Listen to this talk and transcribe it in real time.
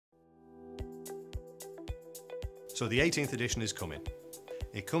So the 18th edition is coming.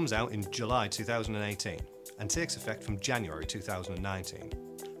 It comes out in July 2018 and takes effect from January 2019.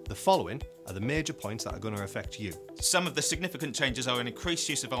 The following are the major points that are going to affect you. Some of the significant changes are an increased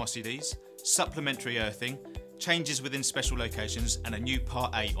use of RCDs, supplementary earthing, changes within special locations and a new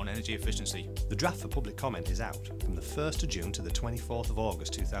Part 8 on energy efficiency. The draft for public comment is out from the 1st of June to the 24th of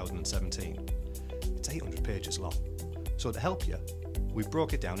August 2017. It's 800 pages long. So to help you, we've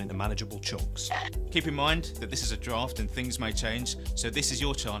broke it down into manageable chunks. Keep in mind that this is a draft and things may change, so this is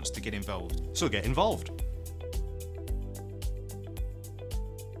your chance to get involved. So get involved.